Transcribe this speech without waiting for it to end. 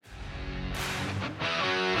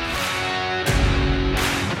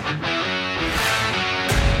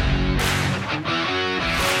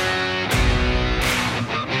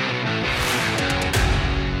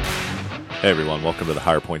Hey everyone, welcome to the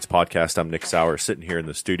Higher Points Podcast. I'm Nick Sauer, sitting here in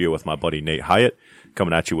the studio with my buddy Nate Hyatt,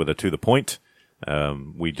 coming at you with a To The Point.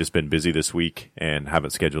 We've just been busy this week and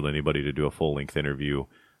haven't scheduled anybody to do a full-length interview,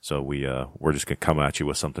 so we're just going to come at you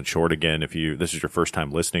with something short again. If this is your first time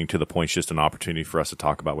listening, To The Point's just an opportunity for us to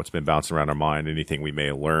talk about what's been bouncing around our mind, anything we may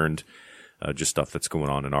have learned, just stuff that's going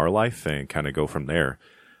on in our life, and kind of go from there.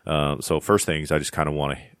 So first things, I just kind of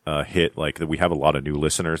want to hit, like, that we have a lot of new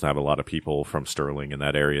listeners, and I have a lot of people from Sterling in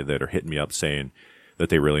that area that are hitting me up saying that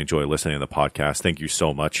they really enjoy listening to the podcast. Thank you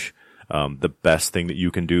so much. The best thing that you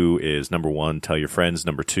can do is, number one, tell your friends.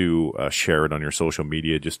 Number two, share it on your social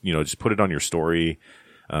media. Just put it on your story.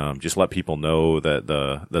 Just let people know that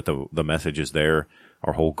the message is there.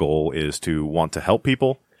 Our whole goal is to want to help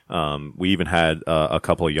people. We even had a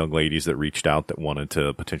couple of young ladies that reached out that wanted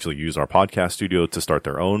to potentially use our podcast studio to start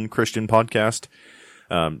their own Christian podcast,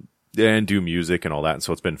 and do music and all that. And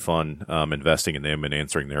so it's been fun, investing in them and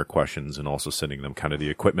answering their questions, and also sending them kind of the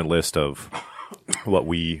equipment list of what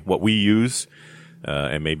we use,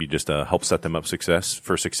 and maybe just help set them up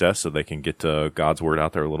for success so they can get God's word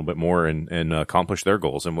out there a little bit more and accomplish their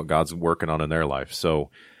goals and what God's working on in their life. So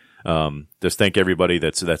just thank everybody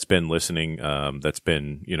that's been listening, that's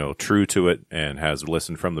been, true to it and has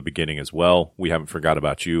listened from the beginning as well. We haven't forgot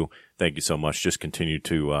about you. Thank you so much. Just continue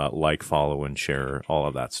to, like, follow, and share all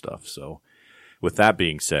of that stuff. So with that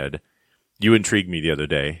being said, you intrigued me the other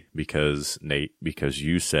day because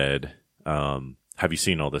you said, have you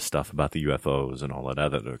seen all this stuff about the UFOs and all that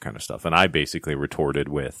other kind of stuff? And I basically retorted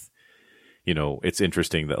with, it's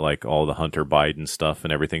interesting that, like, all the Hunter Biden stuff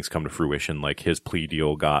and everything's come to fruition. Like, his plea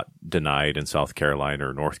deal got denied in South Carolina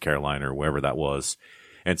or North Carolina or wherever that was.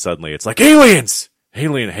 And suddenly it's like, aliens!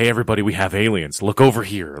 Hey everybody, we have aliens. Look over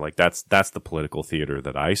here. Like, that's the political theater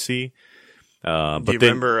that I see. But do you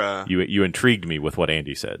remember, you intrigued me with what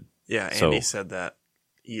Andy said. Yeah, Andy said that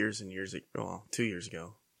years and years ago, well, 2 years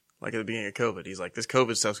ago. Like, at the beginning of COVID, he's like, this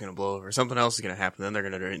COVID stuff's going to blow over. Something else is going to happen. Then they're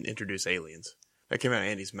going to introduce aliens. That came out of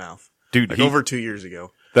Andy's mouth. Dude, like over 2 years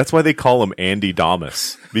ago. That's why they call him Andy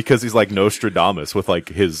Damas, because he's like Nostradamus with, like,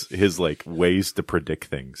 his like ways to predict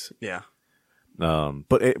things. Yeah.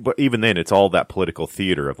 But even then, it's all that political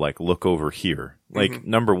theater of, like, look over here. Like,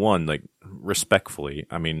 number one, like, respectfully,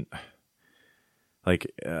 I mean,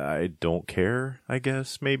 like, I don't care, I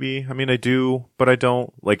guess, maybe. I mean, I do, but I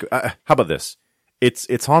don't. Like, how about this?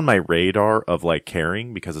 It's on my radar of, like,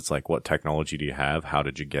 caring, because it's like, what technology do you have? How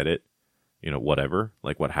did you get it? Whatever,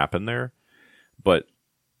 like, what happened there. But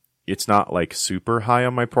it's not, like, super high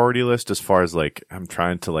on my priority list as far as, like, I'm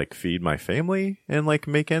trying to, like, feed my family and, like,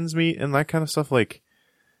 make ends meet and that kind of stuff. Like,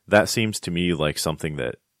 that seems to me like something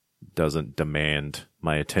that doesn't demand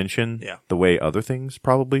my attention the way other things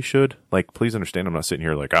probably should. Like, please understand, I'm not sitting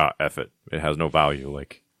here like, F it. It has no value.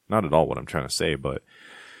 Like, not at all what I'm trying to say, but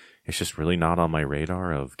it's just really not on my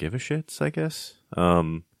radar of give a shits, I guess.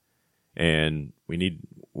 And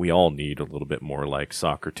we all need a little bit more like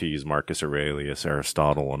Socrates, Marcus Aurelius,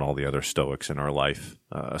 Aristotle, and all the other Stoics in our life.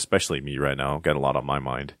 Especially me right now. I've got a lot on my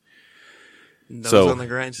mind. Nose on the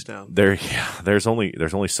grindstone. There's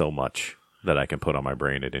only so much that I can put on my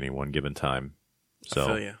brain at any one given time. So, I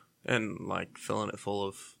feel you. And, like, filling it full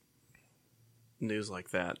of news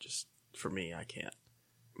like that, just, for me, I can't.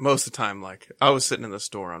 Most of the time, like, I was sitting in the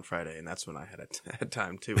store on Friday, and that's when I had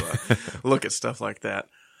time to look at stuff like that.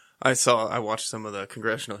 I watched some of the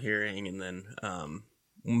congressional hearing, and then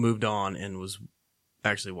moved on and was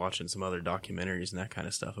actually watching some other documentaries and that kind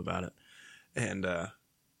of stuff about it. And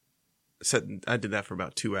I did that for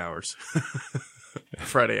about 2 hours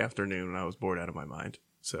Friday afternoon, and I was bored out of my mind.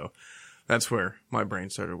 So that's where my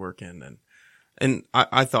brain started working, and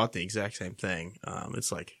I thought the exact same thing.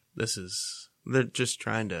 It's like, they're just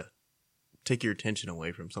trying to take your attention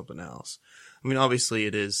away from something else. I mean, obviously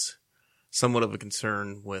it is somewhat of a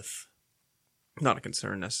concern not a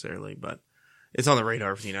concern necessarily, but it's on the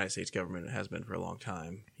radar for the United States government. It has been for a long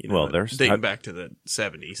time. Dating back to the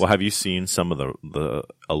 70s. Well, have you seen some of the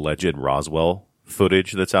alleged Roswell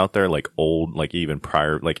footage that's out there? Like old, like even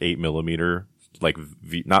prior, like 8mm, like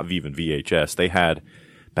not even VHS. They had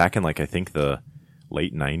back in, like, I think the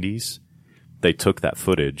late 90s, they took that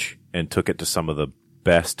footage and took it to some of the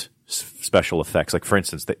best special effects. Like, for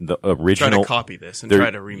instance, the original... Try to copy this and try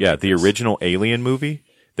to remake Yeah, the this. original Alien movie,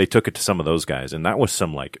 they took it to some of those guys, and that was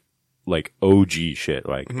some, like OG shit.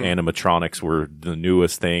 Like, animatronics were the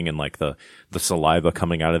newest thing, and, like, the saliva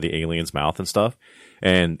coming out of the alien's mouth and stuff.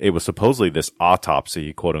 And it was supposedly this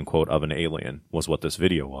autopsy, quote unquote, of an alien was what this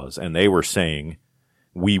video was. And they were saying,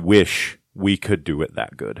 we wish we could do it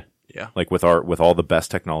that good. Yeah. Like, with all the best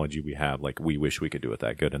technology we have, like, we wish we could do it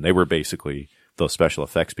that good. And they were basically, those special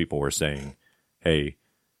effects people were saying, hey,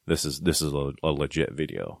 this is a legit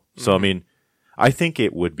video. So, I mean, I think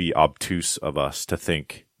it would be obtuse of us to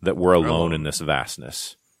think that we're alone in this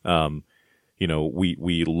vastness. You know,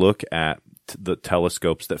 we look at the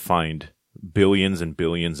telescopes that find billions and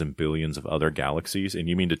billions and billions of other galaxies, and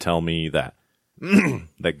you mean to tell me that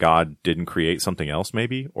that God didn't create something else,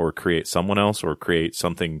 maybe, or create someone else, or create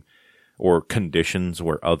something, or conditions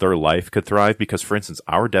where other life could thrive? Because, for instance,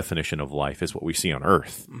 our definition of life is what we see on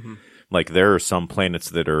Earth. Mm-hmm. Like, there are some planets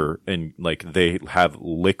that are in, like, they have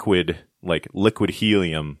liquid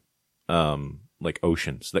helium, like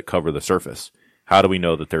oceans that cover the surface. How do we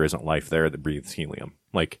know that there isn't life there that breathes helium?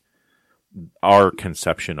 Like, our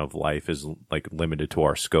conception of life is, like, limited to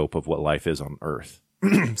our scope of what life is on Earth.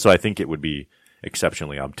 So I think it would be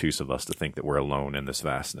exceptionally obtuse of us to think that we're alone in this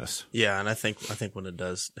vastness. Yeah, and I think when it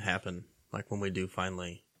does happen, like when we do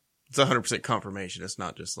finally, it's 100% confirmation. It's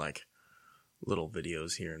not just like little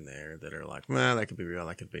videos here and there that are like, man, that could be real,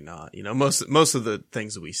 that could be not. You know, most of the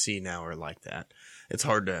things that we see now are like that. It's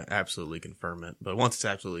hard to absolutely confirm it, but once it's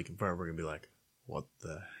absolutely confirmed, we're gonna be like, what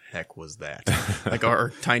the heck was that? Like, our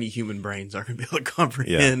tiny human brains aren't gonna be able to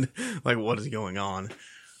comprehend like what is going on.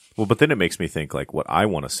 Well, but then it makes me think, like, what I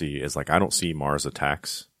want to see is, like, I don't see Mars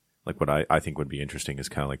attacks. Like, what I think would be interesting is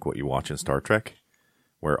kind of like what you watch in Star Trek,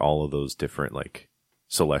 where all of those different, like,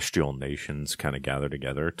 celestial nations kind of gather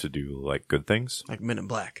together to do, like, good things. Like Men in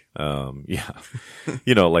Black. Yeah.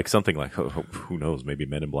 You know, like something like, who knows, maybe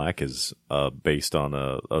Men in Black is based on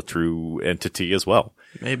a true entity as well.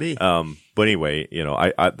 Maybe. But anyway, you know,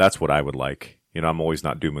 I that's what I would like. You know, I'm always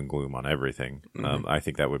not doom and gloom on everything. Mm-hmm. I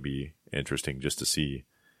think that would be interesting just to see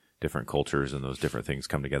different cultures and those different things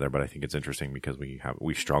come together. But I think it's interesting because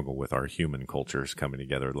we struggle with our human cultures coming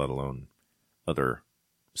together, let alone other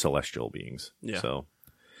celestial beings. Yeah. So,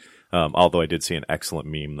 although I did see an excellent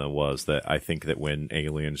meme that was that I think that when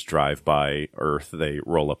aliens drive by Earth, they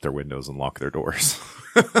roll up their windows and lock their doors.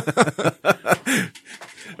 I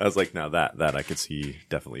was like, now that I could see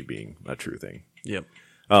definitely being a true thing. Yep.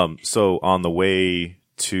 So on the way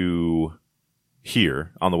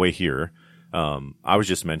here, I was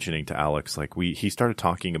just mentioning to Alex, like, he started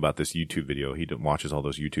talking about this YouTube video. He watches all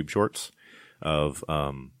those YouTube shorts of,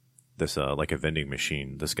 this, like a vending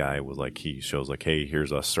machine. This guy was like, he shows like, hey,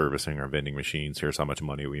 here's us servicing our vending machines. Here's how much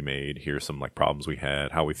money we made. Here's some like problems we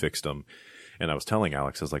had, how we fixed them. And I was telling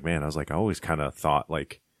Alex, I was like, I always kind of thought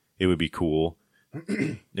like it would be cool.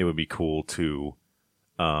 It would be cool to,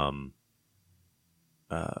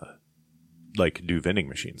 like do vending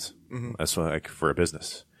machines. Mm-hmm. That's like for a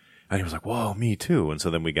business. And he was like, whoa, me too. And so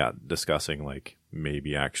then we got discussing like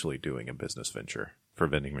maybe actually doing a business venture for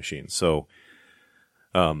vending machines. So,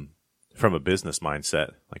 from a business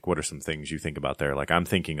mindset, like what are some things you think about there? Like I'm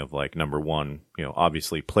thinking of like number one, you know,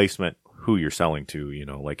 obviously placement, who you're selling to, you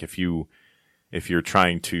know, like if you're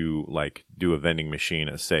trying to like do a vending machine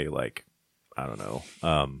at say like, I don't know,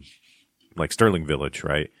 like Sterling Village,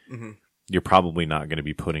 right? Mm-hmm. You're probably not going to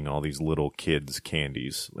be putting all these little kids'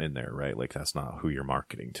 candies in there, right? Like that's not who you're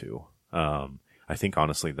marketing to. I think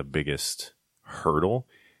honestly the biggest hurdle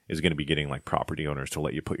is going to be getting like property owners to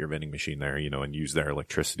let you put your vending machine there, you know, and use their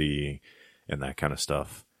electricity and that kind of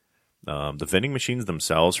stuff. The vending machines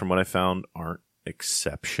themselves, from what I found, aren't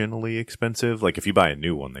exceptionally expensive. Like if you buy a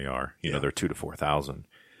new one, they are, you know, they're $2,000 to $4,000.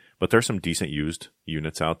 But there's some decent used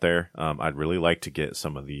units out there. I'd really like to get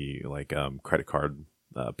some of the like credit card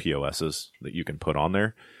POSs that you can put on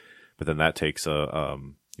there, but then that takes a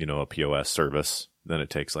POS service. Then it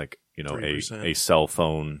takes like, you know, a cell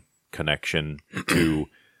phone connection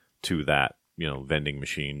to that, you know, vending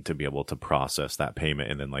machine to be able to process that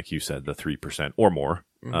payment. And then, like you said, the 3% or more,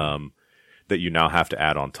 that you now have to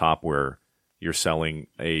add on top where you're selling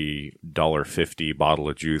a $1.50 bottle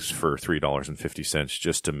of juice for $3.50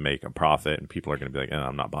 just to make a profit. And people are going to be like,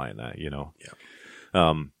 I'm not buying that, you know?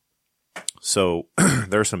 Yeah. So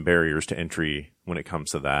there are some barriers to entry when it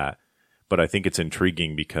comes to that, but I think it's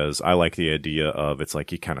intriguing because I like the idea of it's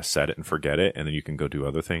like you kind of set it and forget it, and then you can go do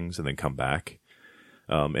other things and then come back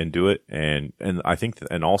and do it. And I think,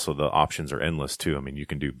 and also the options are endless too. I mean, you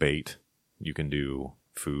can do bait, you can do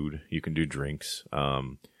food, you can do drinks.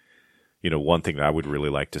 You know, one thing that I would really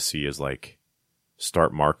like to see is like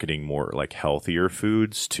start marketing more like healthier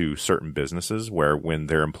foods to certain businesses where when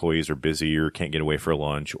their employees are busy or can't get away for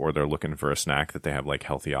lunch or they're looking for a snack that they have like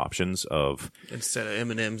healthy options of instead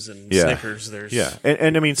of M&Ms and Snickers. There's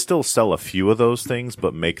and I mean still sell a few of those things,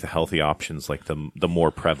 but make the healthy options like the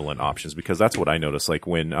more prevalent options, because that's what I noticed. Like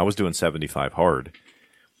when I was doing 75 hard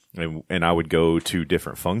and I would go to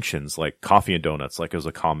different functions like coffee and donuts, like it was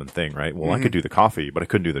a common thing, right? Well, I could do the coffee, but I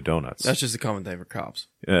couldn't do the donuts. That's just a common thing for cops.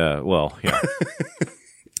 Well, yeah.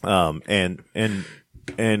 And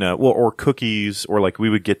or cookies, or like we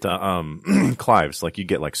would get the Clive's, like you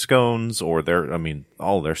get like scones, or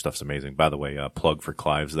all their stuff's amazing. By the way, plug for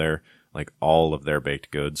Clive's there. Like all of their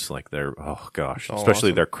baked goods, like oh gosh, especially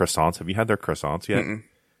awesome. their croissants. Have you had their croissants yet? Mm-mm.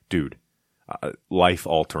 Dude, life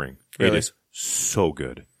altering. Really? It is so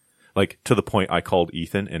good. Like to the point I called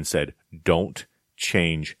Ethan and said, don't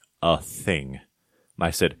change a thing.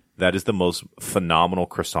 I said, that is the most phenomenal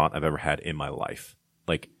croissant I've ever had in my life.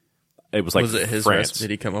 Like, it was like Was it his France. recipe?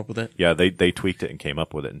 Did he come up with it? Yeah, they tweaked it and came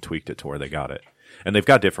up with it and tweaked it to where they got it. And they've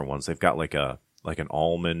got different ones. They've got like an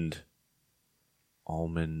almond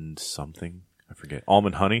something. I forget.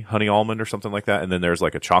 Almond honey almond or something like that. And then there's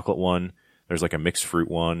like a chocolate one. There's like a mixed fruit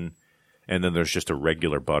one. And then there's just a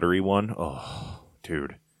regular buttery one. Oh,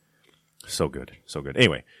 dude. So good. So good.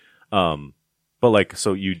 Anyway, but like,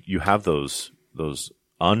 so you have those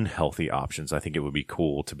unhealthy options. I think it would be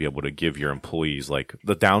cool to be able to give your employees, like,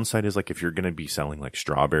 the downside is like if you're going to be selling like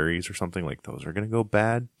strawberries or something, like those are going to go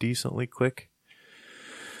bad decently quick.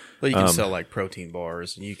 Well, you can sell like protein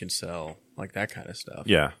bars, and you can sell like that kind of stuff.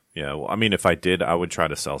 Yeah. Yeah. Well, I mean, if I did, I would try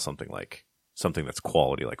to sell something that's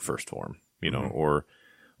quality, like First Form, or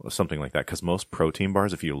something like that. Cause most protein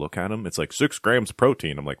bars, if you look at them, it's like 6 grams of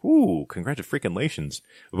protein. I'm like, ooh, congratulations.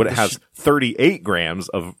 But it has 38 grams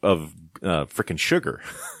of freaking sugar.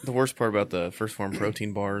 The worst part about the First Form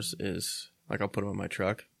protein bars is like I'll put them in my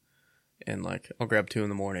truck, and like I'll grab 2 in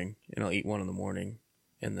the morning, and I'll eat 1 in the morning,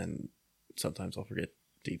 and then sometimes I'll forget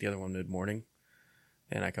to eat the other one mid-morning,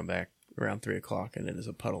 and I come back around 3 o'clock, and it is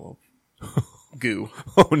a puddle of goo.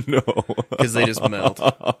 Oh no. Because they just melt.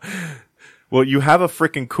 Well, you have a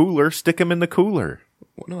freaking cooler. Stick them in the cooler.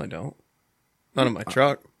 Well, no, I don't. Not in my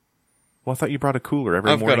truck. Well, I thought you brought a cooler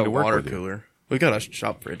every I've morning got a to work water with you. cooler. We got a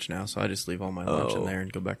shop fridge now, so I just leave all my lunch in Oh. there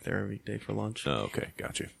and go back there every day for lunch. Oh, okay,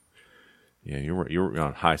 got you. Yeah, you're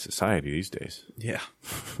on high society these days. Yeah.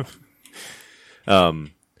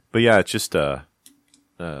 But yeah, it's just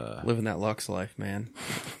Living that Lux life, man.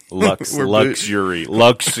 luxury.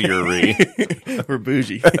 We're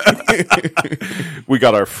bougie. We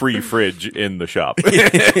got our free fridge in the shop.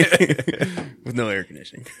 With no air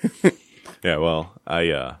conditioning. Yeah, well,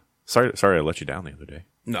 I sorry I let you down the other day.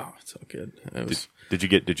 No, it's all good. It was,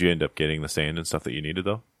 Did you end up getting the sand and stuff that you needed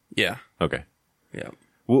though? yeah. Okay. Yeah.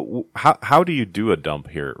 Well, how do you do a dump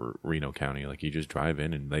here at Reno County? Like, you just drive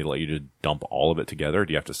in and they let you just dump all of it together, or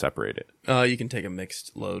do you have to separate it? You can take a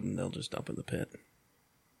mixed load and they'll just dump in the pit.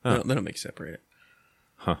 Huh. They don't make separate it.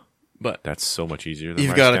 Huh. But That's so much easier than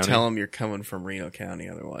you've Rice got to County. tell them you're coming from Reno County,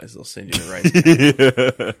 otherwise they'll send you to Rice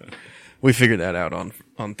County. We figured that out on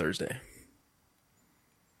Thursday.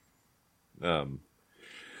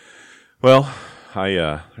 Well,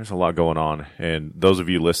 there's a lot going on, and those of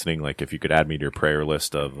you listening, like, if you could add me to your prayer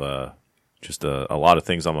list of just a lot of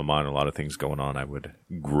things on my mind, a lot of things going on, I would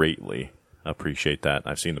greatly appreciate that.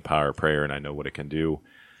 I've seen the power of prayer, and I know what it can do.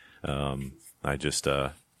 I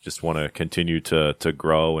just want to continue to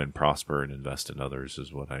grow and prosper and invest in others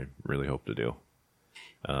is what I really hope to do.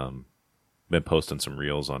 Been posting some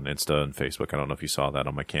reels on Insta and Facebook. I don't know if you saw that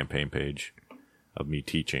on my campaign page of me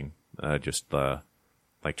teaching. Just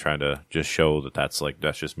like trying to just show that's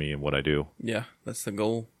just me and what I do. Yeah, that's the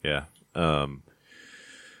goal. Yeah.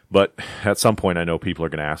 But at some point, I know people are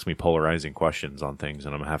going to ask me polarizing questions on things,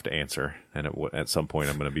 and I'm going to have to answer. And at some point,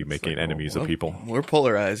 I'm going to be making enemies of people. We're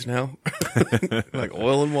polarized now, like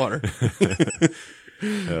oil and water.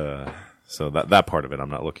 So that part of it, I'm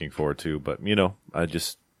not looking forward to. But I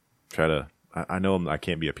just try to. I know I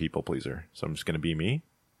can't be a people pleaser, so I'm just going to be me.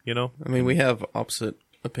 I mean, we have opposite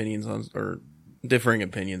opinions or differing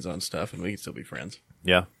opinions on stuff, and we can still be friends.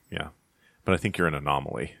 Yeah. But I think you're an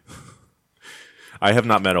anomaly. I have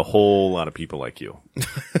not met a whole lot of people like you.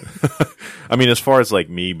 I mean, as far as like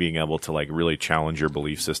me being able to like really challenge your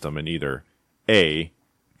belief system and either A,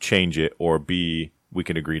 change it, or B, we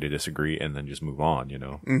can agree to disagree and then just move on,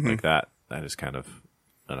 Mm-hmm. like that is kind of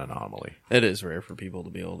an anomaly. It is rare for people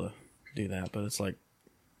to be able to do that, but it's like,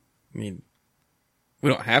 I mean, we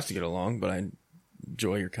don't have to get along, but I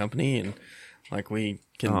enjoy your company, and like we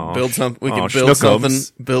can build something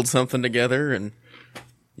together, and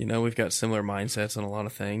we've got similar mindsets on a lot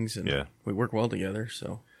of things, and we work well together.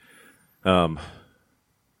 So,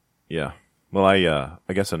 yeah. Well,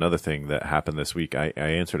 I guess another thing that happened this week, I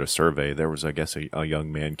answered a survey. There was, I guess, a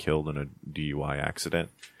young man killed in a DUI accident.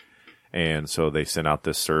 And so they sent out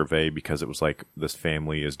this survey because it was like this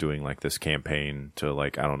family is doing like this campaign to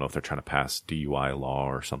like, I don't know if they're trying to pass DUI law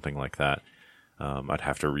or something like that. I'd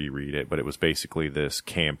have to reread it, but it was basically this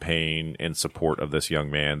campaign in support of this young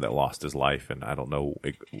man that lost his life. And I don't know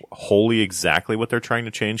wholly exactly what they're trying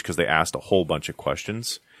to change because they asked a whole bunch of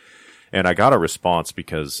questions. And I got a response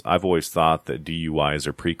because I've always thought that DUIs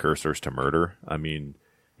are precursors to murder. I mean,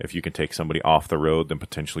 if you can take somebody off the road, then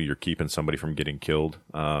potentially you're keeping somebody from getting killed.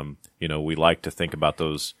 We like to think about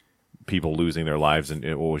those people losing their lives and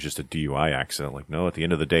it was just a DUI accident. Like, no, at the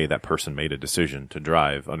end of the day, that person made a decision to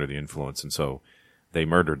drive under the influence. And so they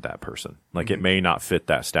murdered that person. Like, it may not fit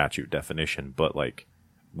that statute definition, but like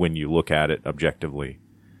when you look at it objectively,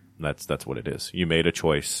 that's what it is. You made a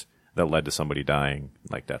choice that led to somebody dying.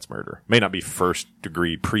 Like, that's murder. May not be first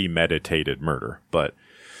degree premeditated murder,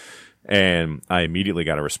 and I immediately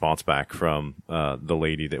got a response back from the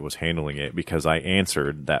lady that was handling it because I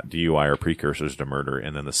answered that DUI are precursors to murder.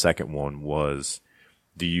 And then the second one was,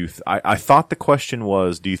 I thought the question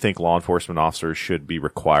was, do you think law enforcement officers should be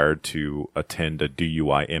required to attend a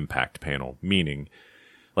DUI impact panel? Meaning,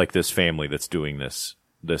 like this family that's doing this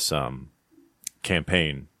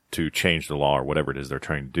campaign to change the law or whatever it is they're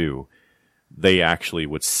trying to do, they actually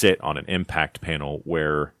would sit on an impact panel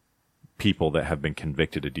where people that have been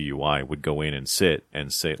convicted of DUI would go in and sit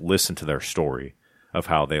and listen to their story of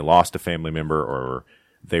how they lost a family member or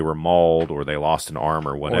they were mauled or they lost an arm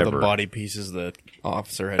or whatever. Or the body pieces the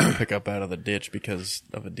officer had to pick up out of the ditch because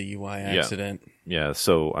of a DUI accident. Yeah.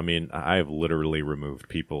 So, I mean, I have literally removed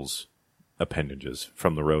people's appendages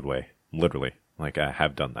from the roadway. Literally. Like, I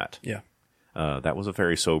have done that. Yeah. That was a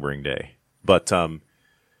very sobering day. But, so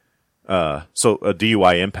a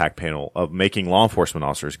DUI impact panel of making law enforcement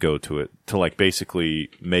officers go to it to like basically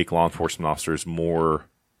make law enforcement officers more,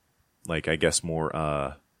 like, I guess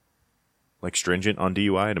more, like stringent on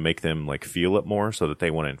DUI to make them like feel it more so that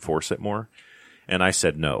they want to enforce it more. And I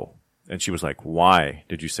said no. And she was like, why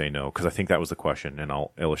did you say no? Because I think that was the question, and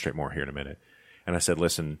I'll illustrate more here in a minute. And I said,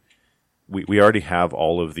 listen, we already have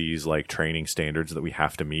all of these like training standards that we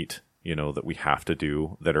have to meet, that we have to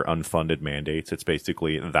do that are unfunded mandates. It's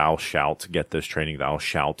basically, thou shalt get this training, thou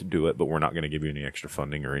shalt do it, but we're not going to give you any extra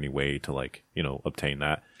funding or any way to like, obtain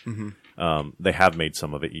that. Mm-hmm. They have made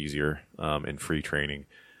some of it easier, in free training,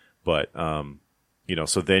 but,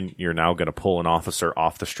 so then you're now going to pull an officer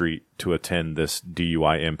off the street to attend this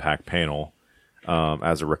DUI impact panel,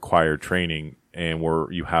 as a required training. And where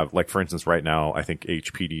you have, like, for instance, right now, I think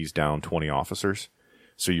HPD's down 20 officers.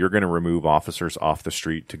 So you're going to remove officers off the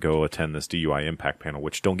street to go attend this DUI impact panel,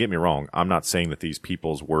 which, don't get me wrong, I'm not saying that these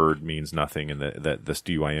people's word means nothing and that this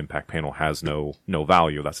DUI impact panel has no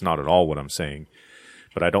value. That's not at all what I'm saying.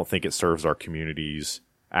 But I don't think it serves our communities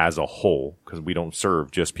as a whole, because we don't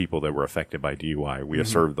serve just people that were affected by DUI. We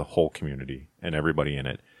serve the whole community and everybody in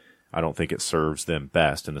it. I don't think it serves them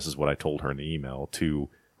best, and this is what I told her in the email, to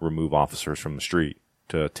remove officers from the street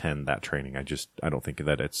to attend that training. I don't think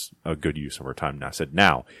that it's a good use of our time. And I said,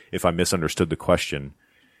 now, if I misunderstood the question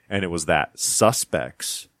and it was that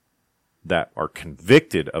suspects that are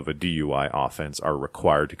convicted of a DUI offense are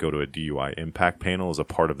required to go to a DUI impact panel as a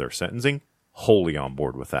part of their sentencing, wholly on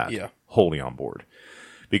board with that. Yeah. Wholly on board.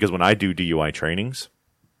 Because when I do DUI trainings,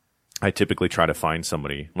 I typically try to find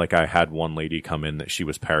somebody. Like, I had one lady come in that she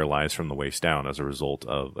was paralyzed from the waist down as a result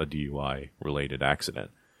of a DUI related accident.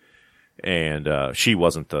 And she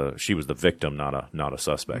was the victim, not a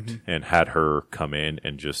suspect, and had her come in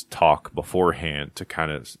and just talk beforehand to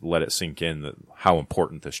kind of let it sink in that how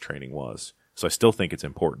important this training was. So I still think it's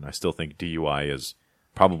important. I still think DUI is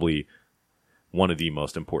probably one of the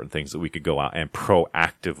most important things that we could go out and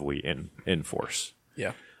proactively enforce.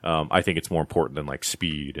 Yeah. I think it's more important than like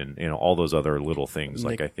speed and all those other little things.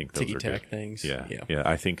 Like, I think those are ticky-tack good things. Yeah.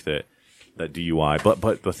 I think that DUI,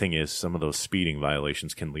 but the thing is, some of those speeding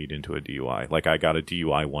violations can lead into a DUI. Like, I got a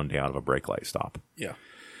DUI one day out of a brake light stop. Yeah.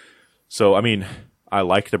 So, I mean, I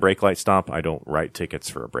like the brake light stop. I don't write tickets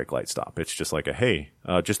for a brake light stop. It's just like hey,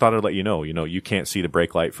 just thought I'd let you know. You can't see the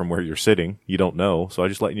brake light from where you're sitting. You don't know. So I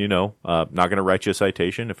just letting you know. Not going to write you a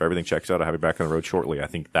citation. If everything checks out, I'll have you back on the road shortly. I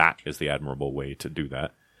think that is the admirable way to do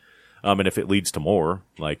that. And if it leads to more,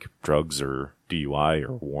 like drugs or DUI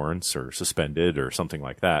or warrants or suspended or something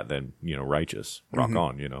like that, then, righteous. Rock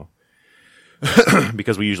on,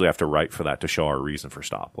 Because we usually have to write for that to show our reason for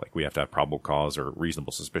stop. Like, we have to have probable cause or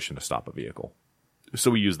reasonable suspicion to stop a vehicle. So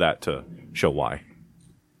we use that to show why.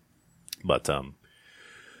 But,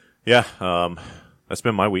 that's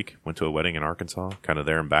been my week. Went to a wedding in Arkansas, kind of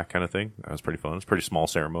there and back kind of thing. That was pretty fun. It was a pretty small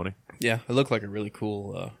ceremony. Yeah, it looked like a really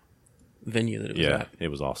cool venue that it was at. Yeah, it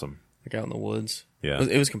was awesome. Like out in the woods. Yeah.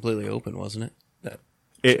 It was completely open, wasn't it?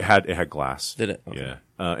 It had glass. Did it? Okay. Yeah.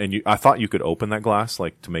 And I thought you could open that glass,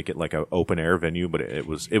 like, to make it like an open air venue, but it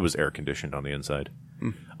was air conditioned on the inside.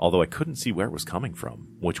 Although I couldn't see where it was coming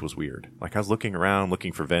from, which was weird. Like, I was looking around,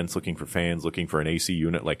 looking for vents, looking for fans, looking for an AC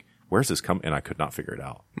unit. Like, where's this coming? And I could not figure it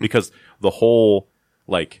out because the whole,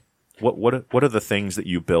 like, what are the things that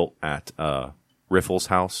you built at Riffle's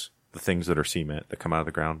house? The things that are cement that come out of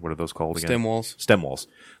the ground. What are those called again? Stem walls. Stem walls.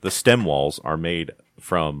 The stem walls are made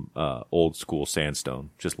from old school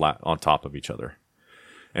sandstone, just on top of each other.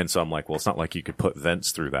 And so I'm like, well, it's not like you could put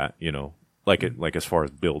vents through that, you know, like as far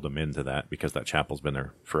as build them into that, because that chapel's been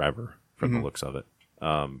there forever from the looks of it.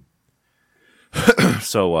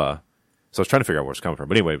 So I was trying to figure out where it's coming from.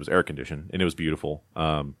 But anyway, it was air conditioned and it was beautiful.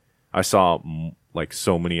 I saw like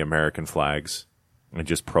so many American flags and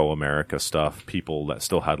just pro-America stuff. People that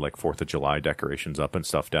still had like 4th of July decorations up and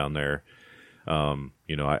stuff down there.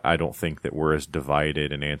 You know, I don't think that we're as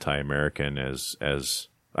divided and anti-American as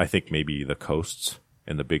I think maybe the coasts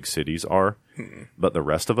and the big cities are. But the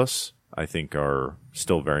rest of us, I think, are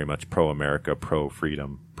still very much pro-America,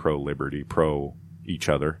 pro-freedom, pro-liberty, pro-each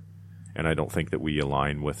other. And I don't think that we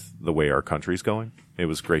align with the way our country's going. It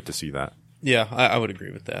was great to see that. Yeah, I would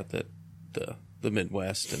agree with that the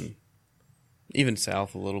Midwest and even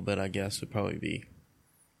South a little bit, I guess, would probably be.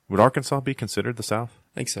 Would Arkansas be considered the South?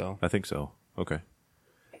 I think so. I think so. Okay.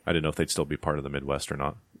 I didn't know if they'd still be part of the Midwest or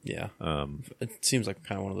not. Yeah. It seems like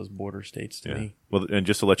kind of one of those border states to me. Well, and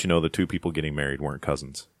just to let you know, the two people getting married weren't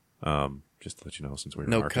cousins. Just to let you know, since we were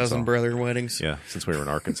in Arkansas. No cousin-brother weddings? Yeah, since we were in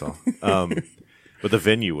Arkansas. But the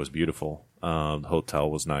venue was beautiful. The hotel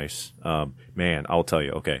was nice. Man, I'll tell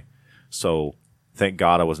you. Okay. So thank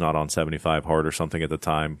God I was not on 75 hard or something at the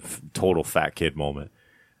time. Total fat kid moment.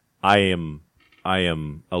 I am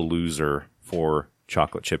a loser for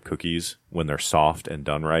chocolate chip cookies when they're soft and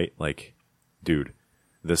done right. Like, dude,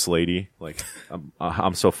 this lady, like,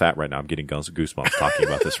 I'm so fat right now. I'm getting goosebumps talking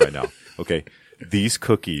about this right now. Okay. These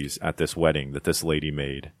cookies at this wedding that this lady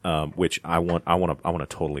made, which I want to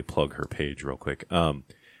totally plug her page real quick.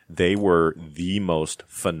 They were the most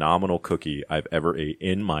phenomenal cookie I've ever ate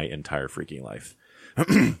in my entire freaking life.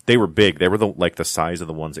 They were big. They were the size of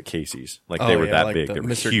the ones at Casey's. Like they were that like big. The they were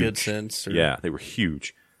Mr. huge. Good Sense. Yeah, they were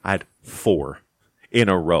huge. I had 4 in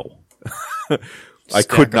a row. I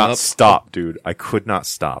could not stop, dude. I could not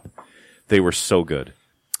stop. They were so good.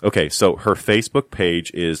 Okay, so her Facebook page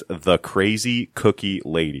is The Crazy Cookie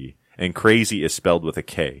Lady, and crazy is spelled with a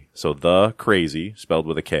K. So The Crazy, spelled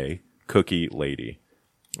with a K, Cookie Lady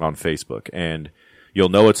on Facebook. And you'll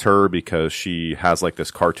know it's her because she has like this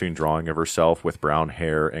cartoon drawing of herself with brown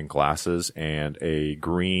hair and glasses and a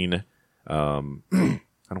green, I don't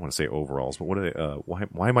want to say overalls, but what are they,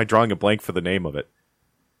 why am I drawing a blank for the name of it?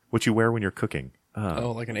 What you wear when you're cooking.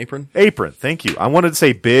 Like an apron? Apron, thank you. I wanted to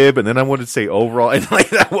say bib, and then I wanted to say overall, and like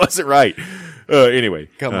that wasn't right. Anyway,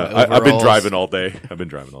 I've been driving all day.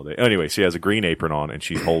 Anyway, she has a green apron on, and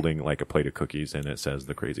she's holding like a plate of cookies, and it says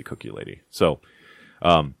The Crazy Cookie Lady. So,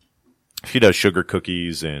 she does sugar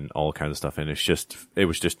cookies and all kinds of stuff, and it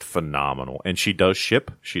was just phenomenal. And she does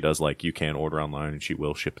ship. She does like you can order online, and she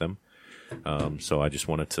will ship them. So I just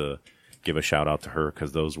wanted to give a shout out to her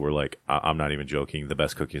because those were like, I'm not even joking, the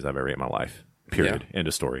best cookies I've ever ate in my life. Period. Yeah. End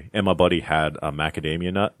of story. And my buddy had a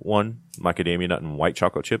macadamia nut and white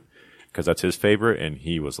chocolate chip because that's his favorite. And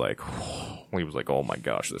he was like, oh my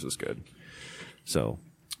gosh, this is good. So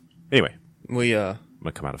anyway, I'm going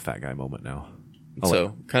to come out of fat guy moment now.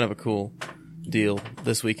 Kind of a cool deal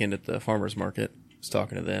this weekend at the farmer's market. I was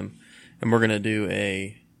talking to them and we're going to do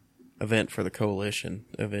a event for the coalition.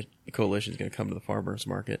 The coalition is going to come to the farmer's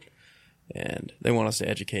market and they want us to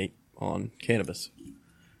educate on cannabis.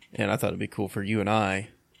 And I thought it'd be cool for you and I.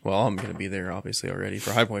 Well, I'm going to be there obviously already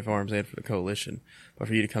for High Point Farms and for the coalition, but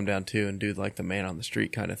for you to come down too and do like the man on the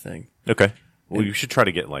street kind of thing. Okay. Well, you should try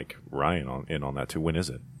to get like Ryan in on that too. When is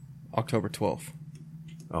it? October 12th.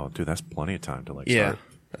 Oh, dude, that's plenty of time to like start. Yeah,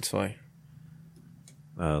 that's why.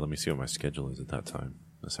 Let me see what my schedule is at that time.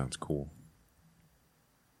 That sounds cool.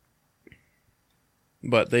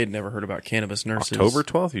 But they'd never heard about cannabis nurses. October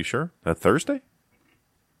 12th, you sure? That Thursday?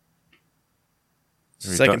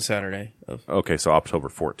 Second Saturday. Okay, so October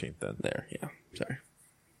 14th then. There, yeah. Sorry.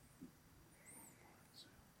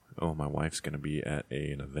 Oh, my wife's going to be at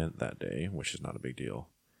an event that day, which is not a big deal.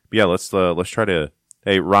 But yeah, let's try to...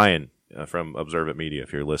 Hey, Ryan from Observant Media,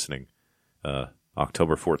 if you're listening,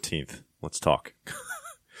 October 14th, let's talk.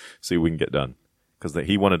 See what we can get done. Because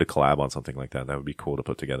he wanted to collab on something like that. That would be cool to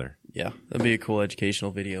put together. Yeah, that'd be a cool educational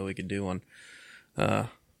video we could do on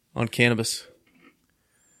cannabis.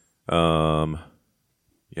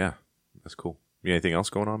 Yeah, that's cool. You anything else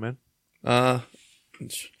going on, man? All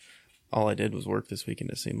I did was work this weekend,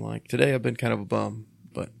 it seemed like. Today I've been kind of a bum,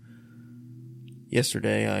 but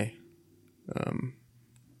yesterday I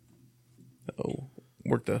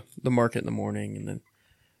worked the market in the morning and then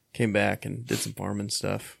came back and did some farming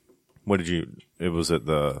stuff. What did you... It was at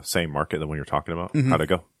the same market that one you're talking about? Mm-hmm. How'd it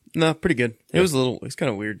go? No, pretty good. It was kind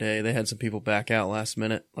of a weird day. They had some people back out last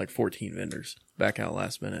minute, like 14 vendors back out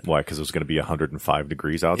last minute. Why? Because it was going to be 105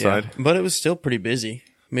 degrees outside? Yeah, but it was still pretty busy.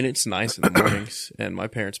 I mean, it's nice in the mornings, and my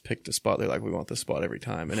parents picked a spot. They're like, we want this spot every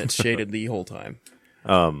time, and it's shaded the whole time.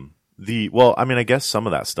 I guess some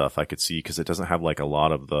of that stuff I could see because it doesn't have like a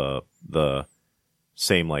lot of the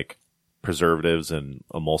same like preservatives and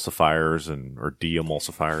emulsifiers or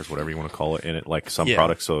de-emulsifiers, whatever you want to call it, in it, like some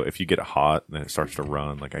products. So if you get it hot, then it starts to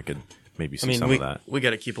run. Like I could maybe see some of that. We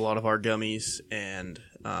got to keep a lot of our gummies and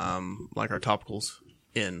like our topicals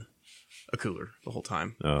in a cooler the whole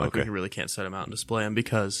time. We really can't set them out and display them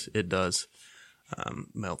because it does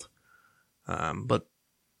melt. But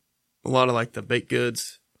a lot of like the baked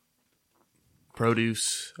goods,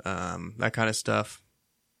 produce, that kind of stuff,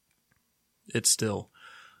 it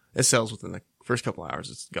sells within the first couple hours.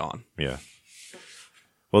 It's gone. Yeah.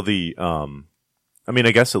 Well,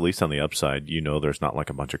 I guess at least on the upside, there's not like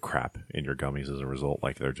a bunch of crap in your gummies as a result.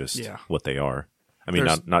 Like they're just what they are. I mean,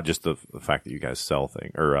 not just the fact that you guys sell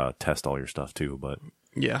things or test all your stuff too, but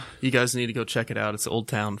yeah, you guys need to go check it out. It's the Old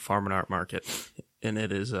Town Farm and Art Market, and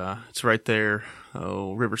it is it's right there.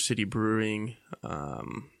 River City Brewing,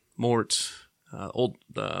 Mort's,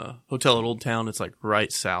 the hotel at Old Town. It's like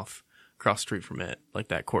right south, across the street from it, like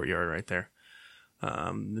that courtyard right there.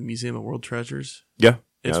 The Museum of World Treasures. Yeah.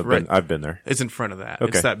 It's I've been there. It's in front of that. Okay.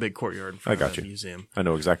 It's that big courtyard in front of the museum. I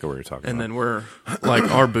know exactly what you're talking about. And then we're,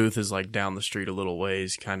 like, our booth is, like, down the street a little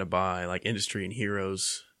ways, kind of by, like, Industry and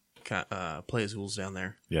Heroes, Play Azul's down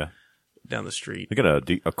there. Yeah. Down the street. They got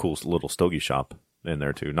a cool little stogie shop in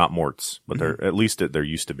there, too. Not Mort's, but at least there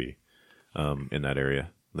used to be in that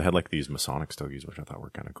area. They had, like, these Masonic stogies, which I thought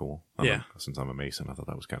were kind of cool. Since I'm a Mason, I thought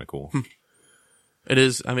that was kind of cool. It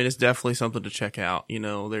is. I mean, it's definitely something to check out.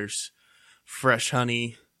 There's fresh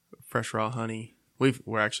honey, fresh raw honey.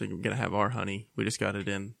 We're actually going to have our honey. We just got it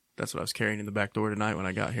in. That's what I was carrying in the back door tonight when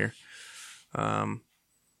I got here.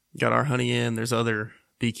 Got our honey in. There's other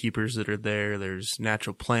beekeepers that are there. There's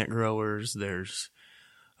natural plant growers. There's,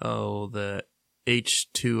 the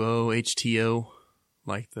H2O, HTO,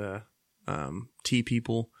 like the tea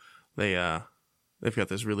people. They've got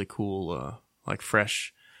this really cool, like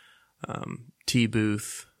fresh tea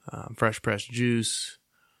booth, fresh pressed juice,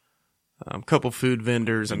 couple food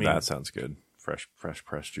vendors. That sounds good. Fresh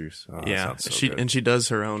pressed juice. Oh, yeah, that sounds so good. And she does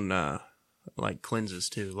her own like cleanses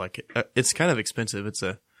too. Like it's kind of expensive.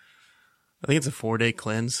 I think it's a 4-day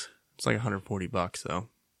cleanse. It's like $140 though.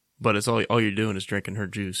 But it's all you're doing is drinking her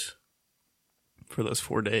juice for those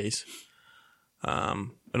 4 days.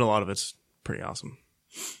 And a lot of it's pretty awesome.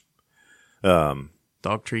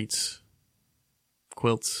 Dog treats,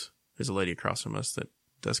 quilts. There's a lady across from us that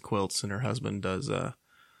does quilts, and her husband does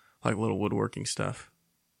like little woodworking stuff.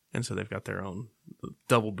 And so they've got their own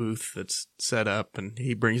double booth that's set up, and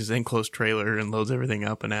he brings his enclosed trailer and loads everything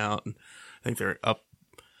up and out. And I think they're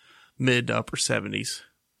mid to upper 70s.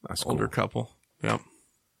 That's older cool. couple. Yep.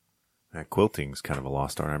 Quilting's kind of a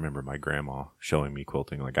lost art. I remember my grandma showing me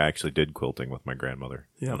quilting. Like I actually did quilting with my grandmother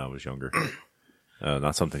when I was younger.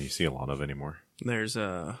 Not something you see a lot of anymore. There's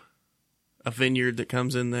a vineyard that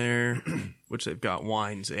comes in there, which they've got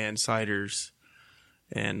wines and ciders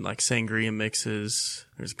and like sangria mixes.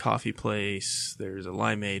 There's a coffee place. There's a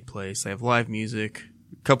limeade place. They have live music.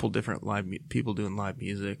 A couple different people doing live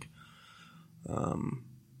music.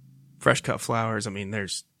 Fresh cut flowers. I mean,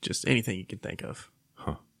 there's just anything you can think of.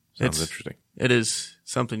 Huh. Sounds interesting. It is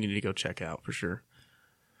something you need to go check out for sure.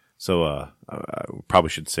 So I probably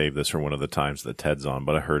should save this for one of the times that Ted's on,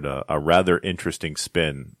 but I heard a rather interesting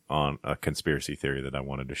spin on a conspiracy theory that I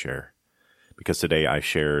wanted to share. Because today I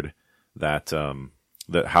shared that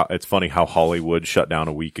how it's funny how Hollywood shut down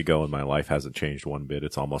a week ago and my life hasn't changed one bit.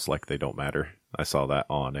 It's almost like they don't matter. I saw that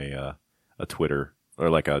on a Twitter or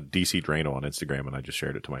like a DC Drano on Instagram, and I just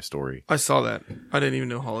shared it to my story. I saw that. I didn't even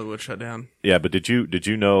know Hollywood shut down. Yeah, but did you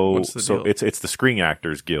know? What's the deal? It's the Screen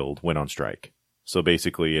Actors Guild went on strike. So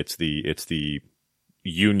basically, it's the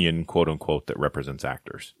union, quote unquote, that represents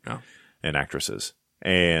actors and actresses,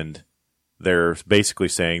 and they're basically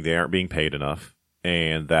saying they aren't being paid enough,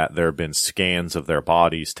 and that there have been scans of their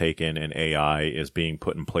bodies taken, and AI is being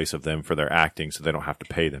put in place of them for their acting, so they don't have to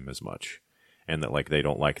pay them as much, and that like they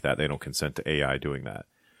don't like that, they don't consent to AI doing that.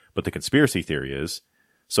 But the conspiracy theory is,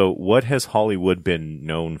 so what has Hollywood been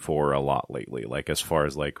known for a lot lately? Like as far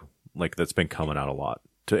as like that's been coming out a lot.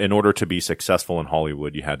 In order to be successful in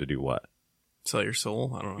Hollywood, you had to do what? Sell your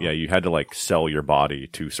soul? I don't know. Yeah, you had to like sell your body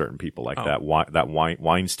to certain people, like that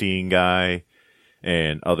Weinstein guy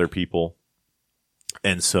and other people.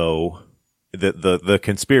 And so the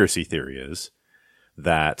conspiracy theory is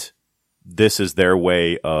that this is their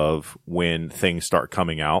way of when things start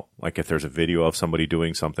coming out, like if there's a video of somebody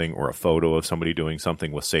doing something or a photo of somebody doing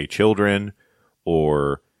something with, say, children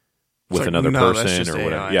or with like, another no, that's person just or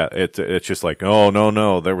whatever. AI. Yeah, it's just like, oh,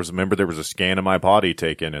 no. There was a scan of my body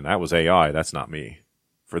taken and that was AI. That's not me.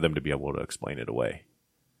 For them to be able to explain it away.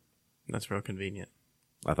 That's real convenient.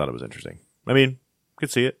 I thought it was interesting. I mean, could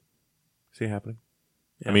see it. See it happening.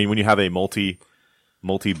 Yeah. I mean, when you have a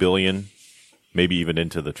multi-billion, maybe even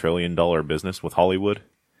into the $1 trillion business with Hollywood,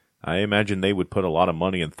 I imagine they would put a lot of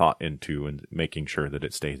money and thought into and making sure that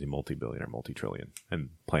it stays a multi-billion or multi-trillion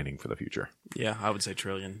and planning for the future. Yeah, I would say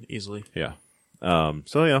trillion easily. Yeah.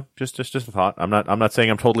 So yeah, just a thought. I'm not saying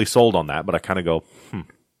I'm totally sold on that, but I kind of go,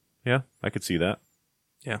 yeah, I could see that.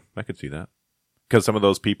 Yeah, I could see that. Because some of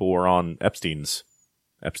those people were on Epstein's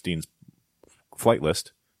flight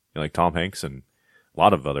list, like Tom Hanks and a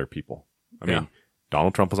lot of other people. I mean,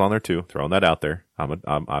 Donald Trump was on there too. Throwing that out there.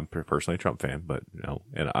 I'm personally a Trump fan, but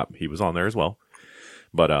he was on there as well.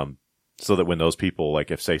 But so that when those people,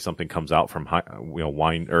 like, if say something comes out from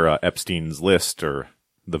Epstein's list or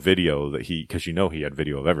the video that because he had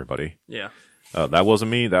video of everybody. Yeah. That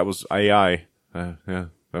wasn't me. That was AI. Yeah.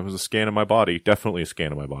 That was a scan of my body. Definitely a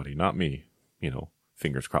scan of my body, not me.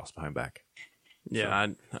 Fingers crossed behind back. Yeah,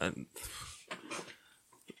 so.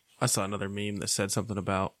 I saw another meme that said something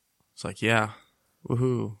about, it's like, yeah,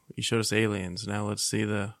 woohoo, you showed us aliens. Now let's see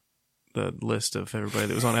the list of everybody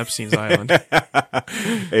that was on Epstein's island.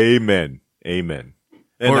 Amen. And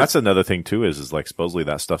that's another thing too, is like supposedly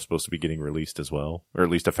that stuff's supposed to be getting released as well, or at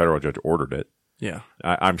least a federal judge ordered it. Yeah.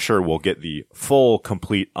 I'm sure we'll get the full,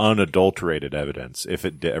 complete, unadulterated evidence if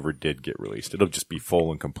it ever did get released. It'll just be full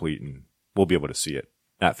and complete, and we'll be able to see it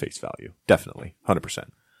at face value. Definitely. 100%.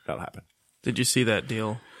 That'll happen. Did you see that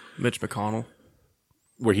deal, Mitch McConnell?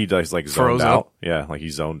 Where he does, like, zoned Froze out? up? Yeah, like he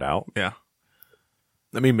zoned out. Yeah.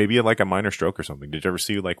 I mean, maybe like a minor stroke or something. Did you ever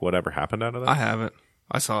see, like, whatever happened out of that? I haven't.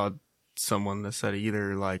 I saw someone that said he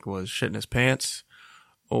either, like, was shitting his pants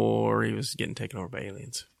or he was getting taken over by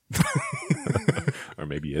aliens. Or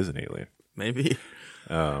maybe he is an alien. Maybe.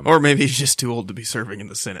 Or maybe he's just too old to be serving in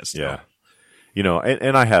the Senate still. Yeah.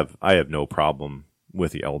 And I have no problem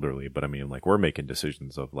with the elderly, but I mean, like, we're making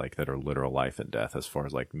decisions of, like, that are literal life and death as far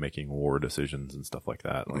as, like, making war decisions and stuff like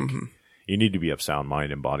that. Like, you need to be of sound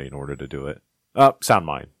mind and body in order to do it. Sound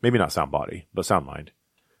mind. Maybe not sound body, but sound mind.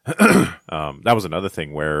 That was another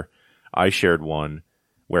thing where I shared one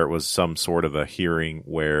where it was some sort of a hearing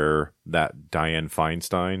where that Dianne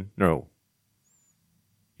Feinstein,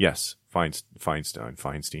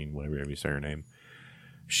 Feinstein, whatever you say her name.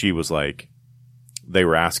 She was like, they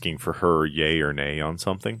were asking for her yay or nay on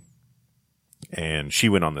something. And she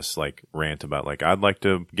went on this, like, rant about, like, I'd like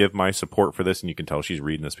to give my support for this. And you can tell she's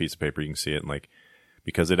reading this piece of paper. You can see it. And, like,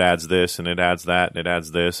 because it adds this and it adds that and it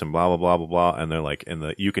adds this and blah, blah, blah, blah, blah. And they're like,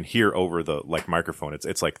 you can hear over the, like, microphone.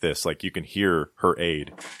 It's like this, like, you can hear her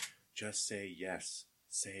aide. Just say yes.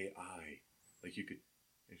 Say I. Like, you could,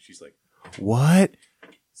 and she's like, what?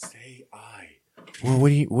 Say I. Well,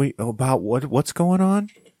 what's going on?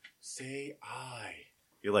 Say I.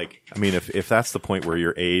 You're like, I mean, if that's the point where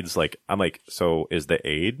your aide's like, I'm like, so is the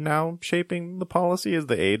aide now shaping the policy? Is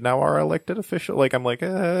the aide now our elected official? Like, I'm like,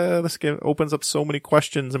 this opens up so many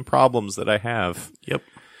questions and problems that I have. Yep.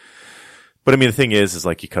 But I mean, the thing is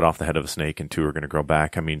like, you cut off the head of a snake and two are going to grow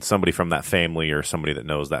back. I mean, somebody from that family or somebody that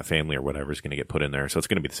knows that family or whatever is going to get put in there. So it's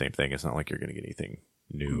going to be the same thing. It's not like you're going to get anything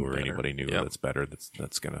new or anybody new that's better.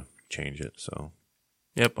 That's going to change it. So.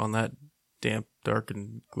 Yep. On that damp, dark,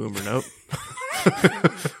 and gloomer note.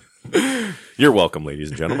 You're welcome, ladies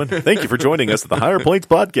and gentlemen. Thank you for joining us at the Higher Points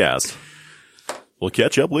Podcast. We'll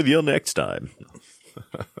catch up with you next time.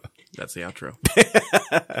 That's the outro.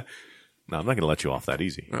 No, I'm not going to let you off that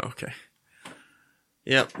easy. Oh, okay.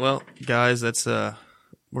 Yeah, well, guys, that's we're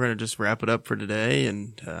going to just wrap it up for today,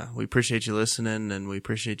 and we appreciate you listening, and we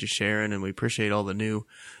appreciate you sharing, and we appreciate all the new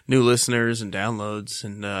listeners and downloads,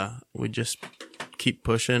 and we just keep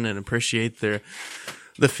pushing and appreciate the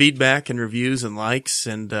feedback and reviews and likes,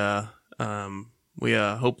 and we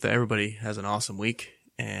hope that everybody has an awesome week.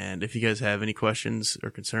 And if you guys have any questions or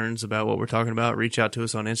concerns about what we're talking about, reach out to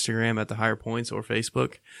us on Instagram at the Higher Points or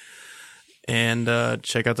Facebook. And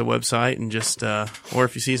check out the website and just, or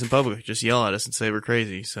if you see us in public, just yell at us and say we're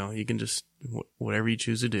crazy. So you can just, whatever you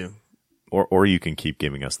choose to do. Or you can keep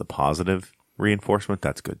giving us the positive reinforcement.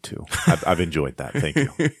 That's good too. I've enjoyed that. Thank you.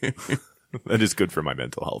 That is good for my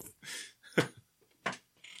mental health.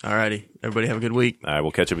 Alrighty. Everybody have a good week. All right.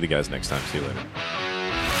 We'll catch up with you guys next time. See you later.